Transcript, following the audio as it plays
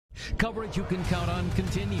Coverage you can count on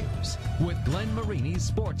continues with Glenn Marini's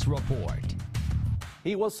Sports Report.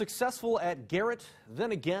 He was successful at Garrett,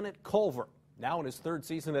 then again at Culver. Now in his third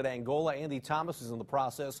season at Angola, Andy Thomas is in the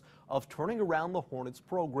process of turning around the Hornets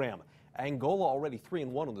program. Angola already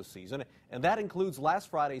 3-1 on the season, and that includes last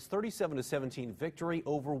Friday's 37-17 victory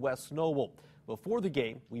over West Noble. Before the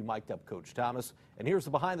game, we mic'd up Coach Thomas, and here's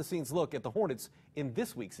the behind-the-scenes look at the Hornets in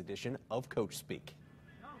this week's edition of Coach Speak.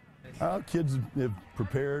 Kids have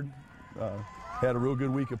prepared, had a real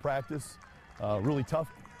good week of practice, really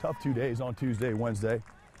tough 2 days on Tuesday, Wednesday,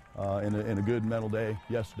 and a good mental day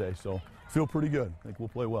yesterday. So feel pretty good. I think we'll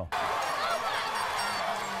play well.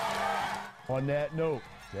 On that note,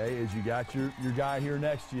 okay, as you got your guy here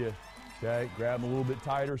next to you, okay, grab him a little bit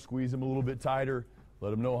tighter, squeeze him a little bit tighter,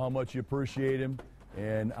 let him know how much you appreciate him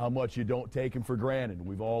and how much you don't take him for granted.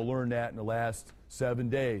 We've all learned that in the last 7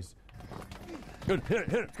 days. Good, hit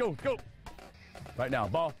it, let's go. Right now,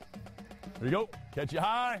 ball. There you go, catch you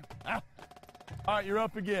high. Ah. All right, you're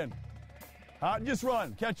up again. Just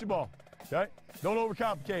run, catch the ball, okay? Don't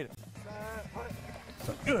overcomplicate it.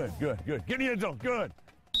 Good. Get in the end zone, good.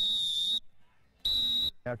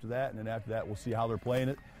 After that, and then after that, we'll see how they're playing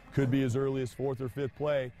it. Could be as early as 4th or 5th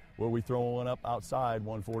play where we throw one up outside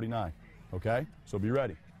 149, okay? So be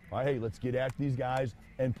ready. All right, hey, let's get after these guys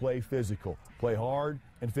and play physical. Play hard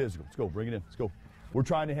and physical. Let's go, bring it in, let's go. We're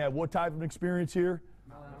trying to have what type of experience here?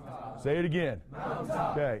 Mountaintop. Say it again.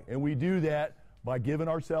 Mountaintop. Okay, and we do that by giving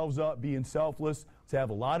ourselves up, being selfless, to have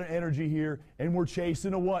a lot of energy here, and we're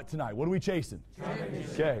chasing a what tonight? What are we chasing?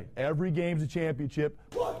 Championship. Okay, every game's a championship.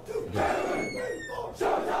 1, 2, 3, 4,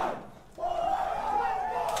 showtime!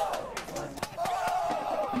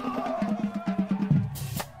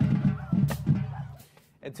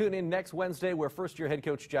 And tune in next Wednesday where first-year head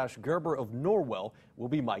coach Josh Gerber of Norwell will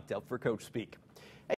be mic'd up for Coach Speak.